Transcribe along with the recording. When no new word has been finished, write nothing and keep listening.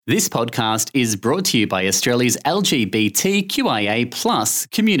This podcast is brought to you by Australia's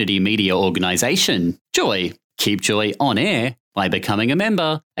LGBTQIA+ community media organisation, Joy. Keep Joy on air by becoming a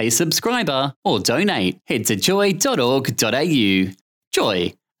member, a subscriber, or donate. Head to joy.org.au.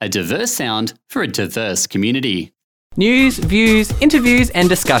 Joy, a diverse sound for a diverse community. News, views, interviews and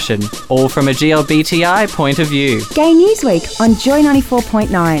discussion, all from a GLBTI point of view. Gay Newsweek on Joy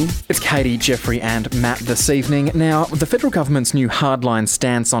 94.9. It's Katie, Jeffrey and Matt this evening. Now, the federal government's new hardline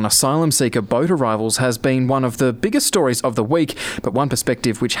stance on asylum seeker boat arrivals has been one of the biggest stories of the week, but one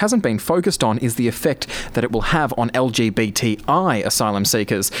perspective which hasn't been focused on is the effect that it will have on LGBTI asylum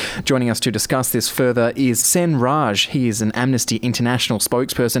seekers. Joining us to discuss this further is Sen Raj. He is an Amnesty International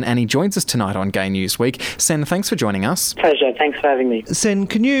spokesperson and he joins us tonight on Gay Newsweek. Sen, thanks for joining us. Pleasure. Thanks for having me. Sen,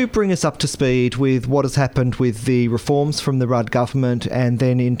 can you bring us up to speed with what has happened with the reforms from the Rudd government and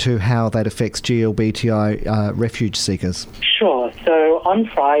then into how that affects GLBTI refuge seekers? Sure. So on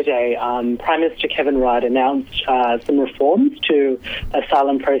Friday, Prime Minister Kevin Rudd announced some reforms to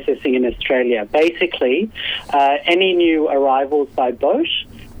asylum processing in Australia. Basically, any new arrivals by boat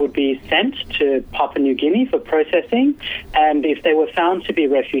would be sent to Papua New Guinea for processing, and if they were found to be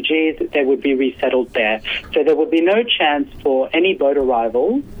refugees, they would be resettled there. So there would be no chance for any boat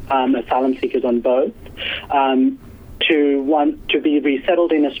arrivals, asylum seekers on boats, to be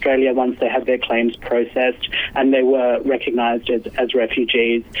resettled in Australia once they have their claims processed and they were recognised as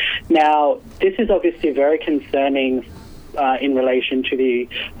refugees. Now, this is obviously very concerning in relation to the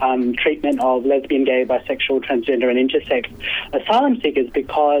treatment of lesbian, gay, bisexual, transgender and intersex asylum seekers,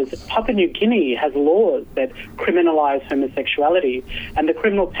 because Papua New Guinea has laws that criminalise homosexuality, and the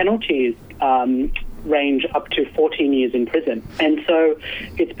criminal penalties range up to 14 years in prison. And so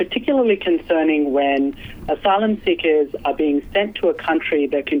it's particularly concerning when asylum seekers are being sent to a country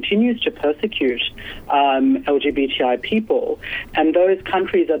that continues to persecute LGBTI people, and those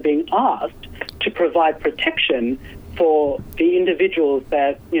countries are being asked to provide protection for the individuals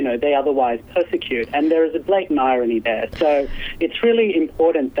that, they otherwise persecute. And there is a blatant irony there. So it's really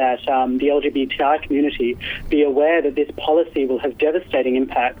important that the LGBTI community be aware that this policy will have devastating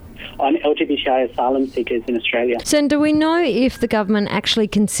impacts on LGBTI asylum seekers in Australia. So do we know if the government actually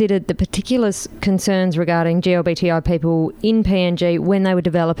considered the particular concerns regarding GLBTI people in PNG when they were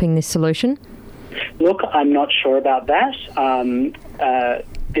developing this solution? Look, I'm not sure about that.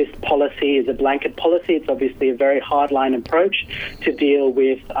 This policy is a blanket policy. It's obviously a very hardline approach to deal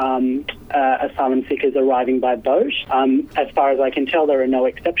with asylum seekers arriving by boat. As far as I can tell, there are no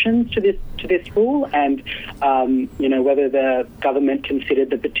exceptions to this rule, and whether the government considered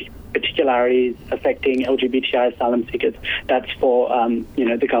the particularities affecting LGBTI asylum seekers, that's for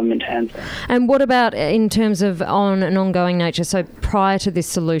the government to answer. And what about in terms of on an ongoing nature? So prior to this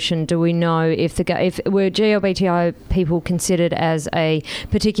solution, do we know if were GLBTI people considered as a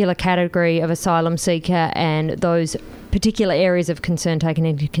particular category of asylum seeker, and those particular areas of concern taken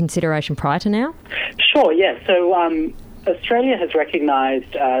into consideration prior to now? Sure, yes. So Australia has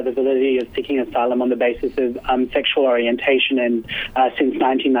recognised the validity of seeking asylum on the basis of sexual orientation and since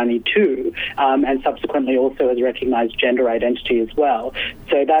 1992, and subsequently also has recognised gender identity as well.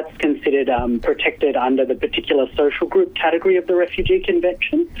 So that's considered protected under the particular social group category of the Refugee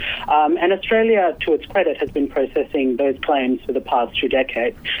Convention. And Australia, to its credit, has been processing those claims for the past 2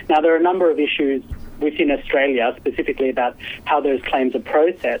 decades. Now, there are a number of issues within Australia, specifically about how those claims are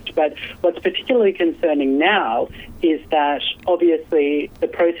processed. But what's particularly concerning now is that obviously the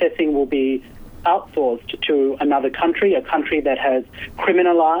processing will be outsourced to another country, a country that has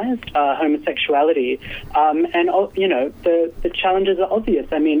criminalised homosexuality. The challenges are obvious.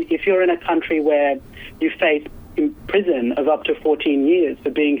 I mean, if you're in a country where you face in prison of up to 14 years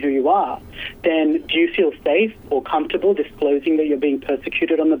for being who you are, then do you feel safe or comfortable disclosing that you're being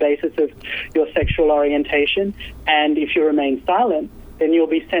persecuted on the basis of your sexual orientation? And if you remain silent, then you'll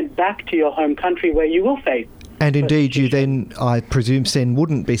be sent back to your home country where you will face. And indeed, you then, I presume, Sen,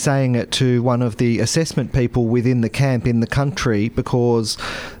 wouldn't be saying it to one of the assessment people within the camp in the country, because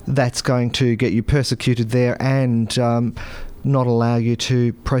that's going to get you persecuted there and not allow you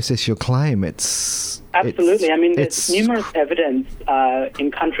to process your claim. Absolutely. There's numerous evidence in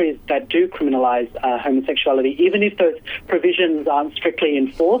countries that do criminalise homosexuality. Even if those provisions aren't strictly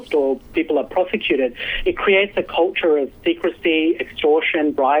enforced or people are prosecuted, it creates a culture of secrecy,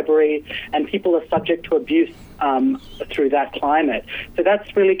 extortion, bribery, and people are subject to abuse through that climate. So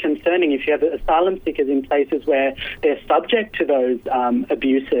that's really concerning. If you have asylum seekers in places where they're subject to those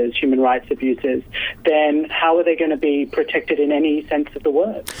abuses, human rights abuses, then how are they going to be protected in any sense of the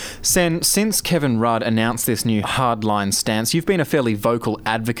word? Sen, since Kevin Rudd announced this new hardline stance, you've been a fairly vocal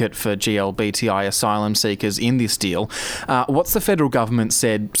advocate for GLBTI asylum seekers in this deal. What's the federal government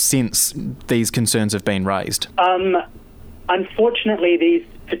said since these concerns have been raised? Unfortunately, these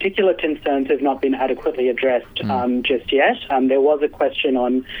particular concerns have not been adequately addressed just yet. There was a question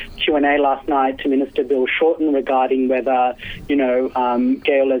on Q&A last night to Minister Bill Shorten regarding whether,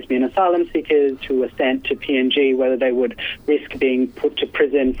 gay or lesbian asylum seekers who were sent to PNG, whether they would risk being put to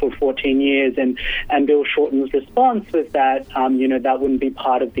prison for 14 years. And Bill Shorten's response was that, that wouldn't be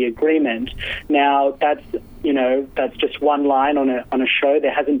part of the agreement. Now, that's just one line on a show.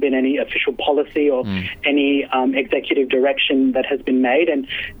 There hasn't been any official policy or any executive direction that has been made. And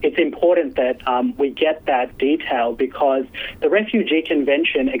it's important that we get that detail, because the Refugee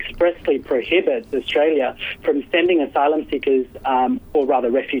Convention expressly prohibits Australia from sending asylum seekers, or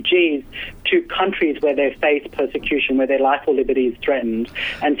rather refugees, to countries where they face persecution, where their life or liberty is threatened.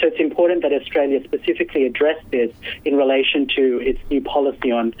 And so it's important that Australia specifically address this in relation to its new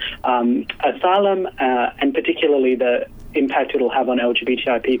policy on asylum and particularly the impact it will have on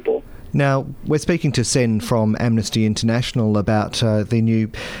LGBTI people. Now, we're speaking to Sen from Amnesty International about the new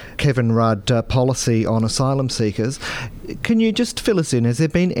Kevin Rudd policy on asylum seekers. Can you just fill us in? Has there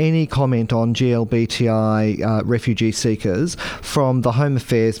been any comment on GLBTI refugee seekers from the Home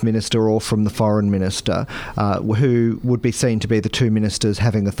Affairs Minister or from the Foreign Minister, who would be seen to be the two ministers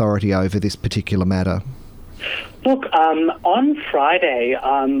having authority over this particular matter? Look, on Friday,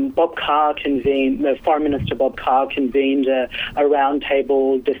 the Foreign Minister Bob Carr convened a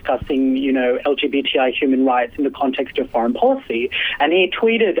roundtable discussing, LGBTI human rights in the context of foreign policy, and he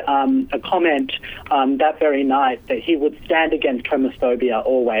tweeted a comment that very night that he would stand against homophobia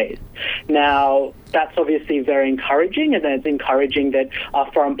always. Now, that's obviously very encouraging, and it's encouraging that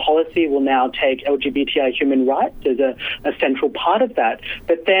our foreign policy will now take LGBTI human rights as a central part of that.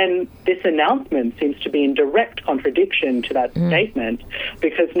 But then this announcement seems to be in direct contradiction to that statement,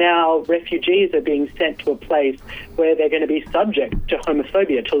 because now refugees are being sent to a place where they're going to be subject to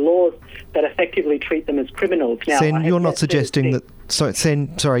homophobia, to laws that effectively treat them as criminals. Now, Sen, you're not suggesting that...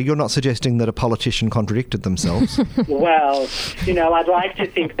 you're not suggesting that a politician contradicted themselves. Well, I'd like to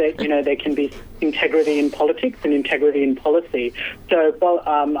think that, there can be integrity in politics and integrity in policy. So,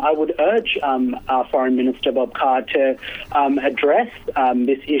 I would urge our Foreign Minister, Bob Carr, to address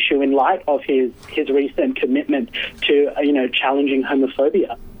this issue in light of his recent commitment to, challenging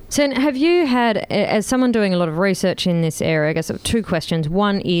homophobia. Sen, have you had, as someone doing a lot of research in this area, I guess I have two questions.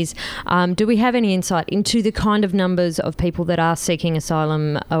 One is, do we have any insight into the kind of numbers of people that are seeking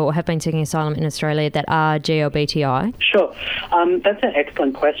asylum or have been seeking asylum in Australia that are GLBTI? Sure. That's an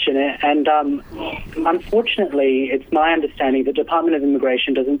excellent question. And unfortunately, it's my understanding the Department of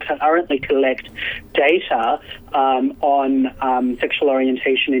Immigration doesn't currently collect data on sexual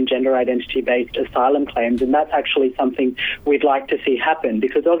orientation and gender identity-based asylum claims. And that's actually something we'd like to see happen,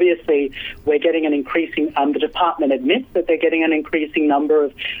 because obviously we're getting an increasing, the department admits that they're getting an increasing number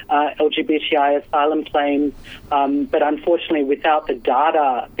of LGBTI asylum claims, but unfortunately without the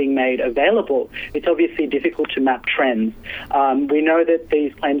data being made available, it's obviously difficult to map trends. We know that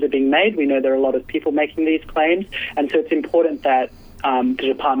these claims are being made, we know there are a lot of people making these claims, and so it's important that the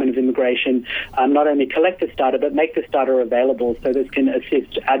Department of Immigration not only collect this data, but make this data available so this can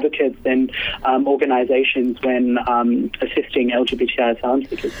assist advocates and organisations when assisting LGBTI asylum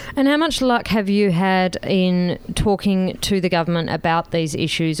seekers. And how much luck have you had in talking to the government about these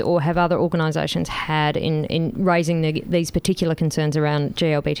issues, or have other organisations had in raising these particular concerns around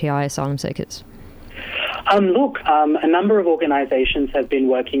GLBTI asylum seekers? A number of organisations have been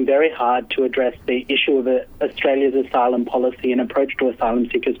working very hard to address the issue of Australia's asylum policy and approach to asylum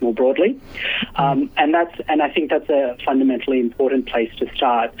seekers more broadly, and I think that's a fundamentally important place to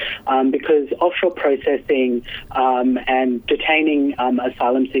start, because offshore processing and detaining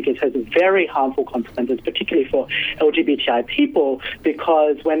asylum seekers has very harmful consequences, particularly for LGBTI people,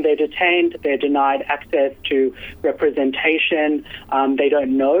 because when they're detained, they're denied access to representation. They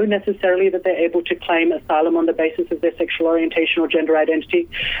don't know necessarily that they're able to claim asylum on the basis of their sexual orientation or gender identity.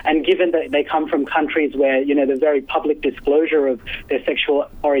 And given that they come from countries where, the very public disclosure of their sexual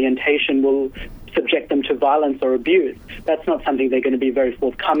orientation will subject them to violence or abuse, that's not something they're going to be very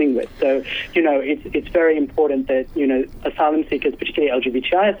forthcoming with. So, it's very important that, asylum seekers, particularly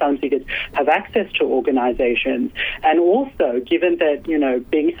LGBTI asylum seekers, have access to organisations. And also, given that,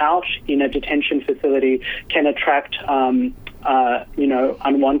 being out in a detention facility can attract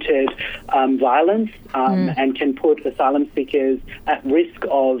unwanted violence and can put asylum seekers at risk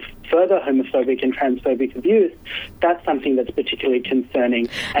of further homophobic and transphobic abuse, that's something that's particularly concerning.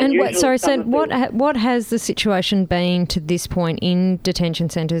 And what has the situation been to this point in detention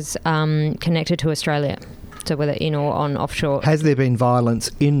centres connected to Australia? So whether in or on offshore. Has there been violence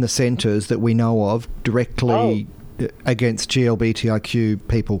in the centres that we know of directly against GLBTIQ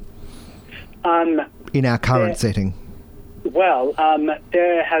people in our current setting? Well,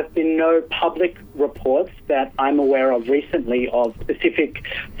 there have been no public reports that I'm aware of recently of specific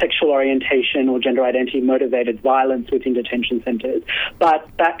sexual orientation or gender identity motivated violence within detention centres. But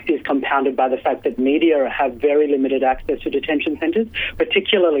that is compounded by the fact that media have very limited access to detention centres,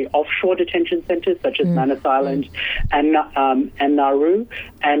 particularly offshore detention centres such as Manus Island and Nauru,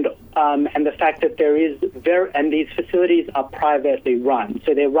 and the fact that there is and these facilities are privately run.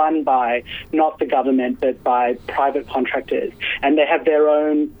 So they're run by not the government but by private contractors, and they have their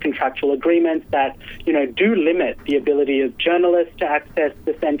own contractual agreements that do limit the ability of journalists to access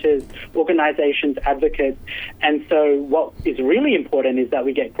the centres, organisations, advocates. And so what is really important is that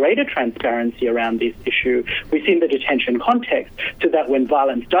we get greater transparency around this issue within the detention context, so that when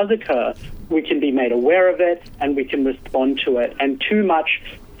violence does occur, we can be made aware of it and we can respond to it. And too much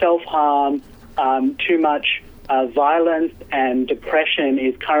self-harm, too much violence and depression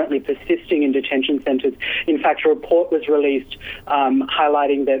is currently persisting in detention centres. In fact, a report was released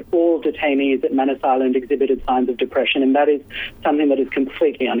highlighting that all detainees at Manus Island exhibited signs of depression, and that is something that is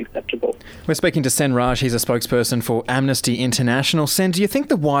completely unacceptable. We're speaking to Sen Raj. He's a spokesperson for Amnesty International. Sen, do you think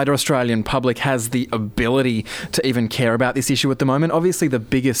the wider Australian public has the ability to even care about this issue at the moment? Obviously, the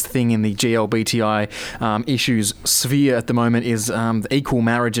biggest thing in the GLBTI issues sphere at the moment is equal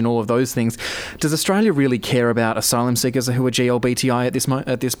marriage and all of those things. Does Australia really care about asylum seekers who are GLBTI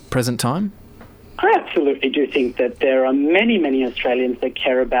at this present time? I absolutely do think that there are many, many Australians that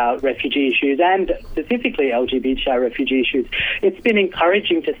care about refugee issues and specifically LGBTI refugee issues. It's been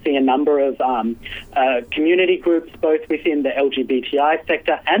encouraging to see a number of community groups, both within the LGBTI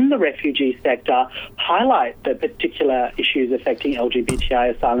sector and the refugee sector, highlight the particular issues affecting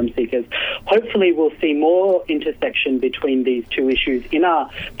LGBTI asylum seekers. Hopefully we'll see more intersection between these two issues in our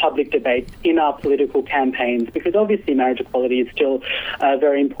public debates, in our political campaigns, because obviously marriage equality is still a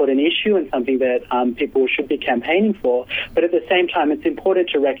very important issue and something that people should be campaigning for. But at the same time, it's important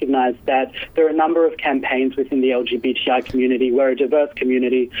to recognise that there are a number of campaigns within the LGBTI community. We're a diverse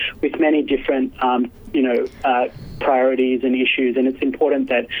community with many different priorities and issues, and it's important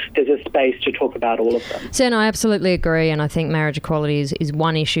that there's a space to talk about all of them. Sen, I absolutely agree, and I think marriage equality is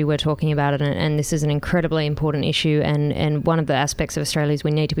one issue we're talking about, and this is an incredibly important issue, and one of the aspects of Australia is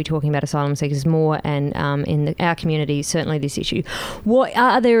we need to be talking about asylum seekers more, and in our community, certainly this issue.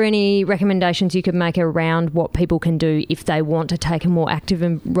 Are there any recommendations you could make around what people can do if they want to take a more active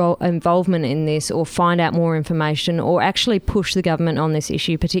involvement in this, or find out more information, or actually push the government on this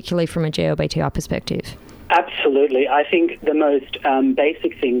issue, particularly from a GLBTI perspective? Absolutely. I think the most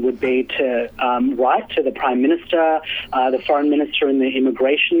basic thing would be to write to the Prime Minister, the Foreign Minister and the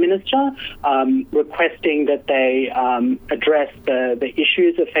Immigration Minister, requesting that they address the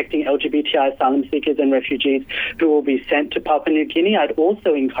issues affecting LGBTI asylum seekers and refugees who will be sent to Papua New Guinea. I'd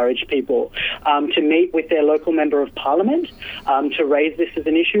also encourage people to meet with their local Member of Parliament to raise this as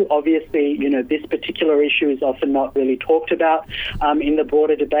an issue. Obviously, this particular issue is often not really talked about in the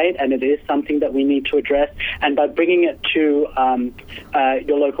broader debate, and it is something that we need to address. And by bringing it to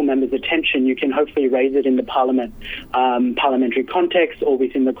your local member's attention, you can hopefully raise it in the parliamentary context or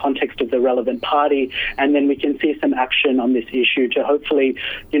within the context of the relevant party, and then we can see some action on this issue to hopefully,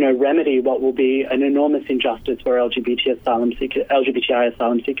 remedy what will be an enormous injustice for LGBTI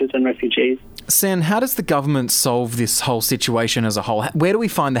asylum seekers and refugees. Sen, how does the government solve this whole situation as a whole? Where do we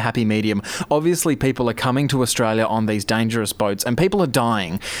find the happy medium? Obviously, people are coming to Australia on these dangerous boats and people are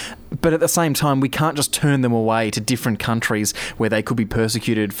dying. But at the same time, we can't just turn them away to different countries where they could be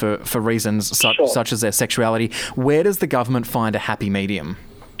persecuted for reasons such as their sexuality. Where does the government find a happy medium?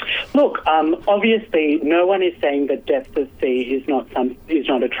 Look, obviously, no one is saying that death at sea is not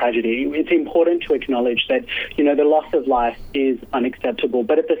a tragedy. It's important to acknowledge that, the loss of life is unacceptable.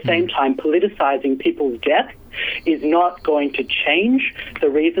 But at the same time, politicising people's death is not going to change the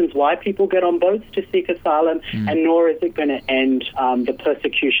reasons why people get on boats to seek asylum, and nor is it going to end the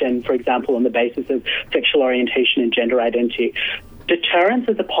persecution, for example, on the basis of sexual orientation and gender identity. deterrence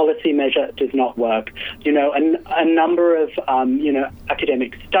as a policy measure does not work. You know, a number of,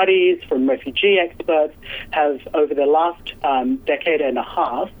 academic studies from refugee experts have, over the last decade and a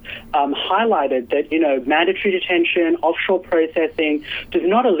half, highlighted that, mandatory detention, offshore processing does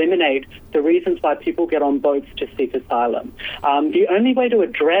not eliminate the reasons why people get on boats to seek asylum. The only way to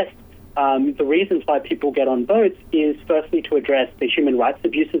address the reasons why people get on boats is firstly to address the human rights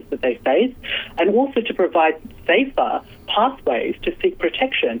abuses that they face, and also to provide safer pathways to seek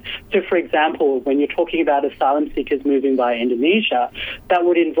protection. So, for example, when you're talking about asylum seekers moving via Indonesia, that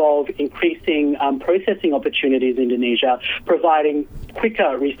would involve increasing processing opportunities in Indonesia, providing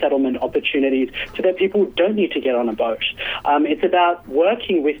quicker resettlement opportunities so that people don't need to get on a boat. It's about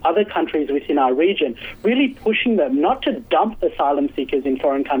working with other countries within our region, really pushing them not to dump asylum seekers in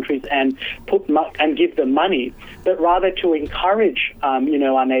foreign countries and give them money, but rather to encourage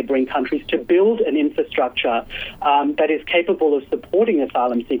our neighbouring countries to build an infrastructure that is capable of supporting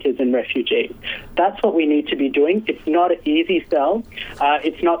asylum seekers and refugees. That's what we need to be doing. It's not an easy sell.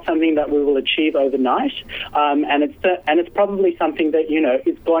 It's not something that we will achieve overnight, and it's probably something that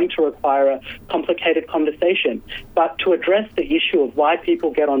is going to require a complicated conversation. But to address the issue of why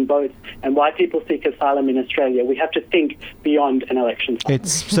people get on boats and why people seek asylum in Australia, we have to think beyond an election cycle.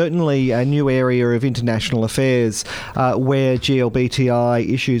 It's certainly a new area of international affairs where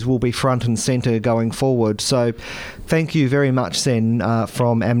GLBTI issues will be front and centre going forward. So thank you very much, Sen,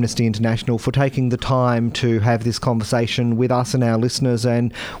 from Amnesty International, for taking the time to have this conversation with us and our listeners,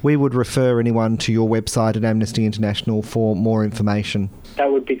 and we would refer anyone to your website at Amnesty International for more information.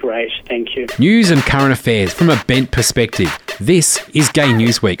 That would be great. Thank you. News and current affairs from a bent perspective. This is Gay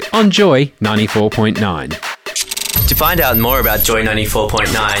Newsweek on Joy 94.9. To find out more about Joy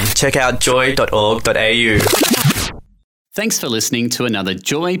 94.9, check out joy.org.au. Thanks for listening to another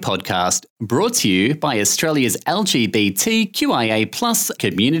Joy podcast brought to you by Australia's LGBTQIA+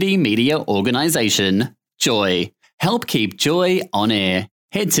 community media organisation, Joy. Help keep Joy on air.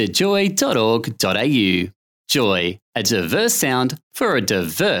 Head to joy.org.au. Joy, a diverse sound for a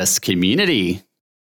diverse community.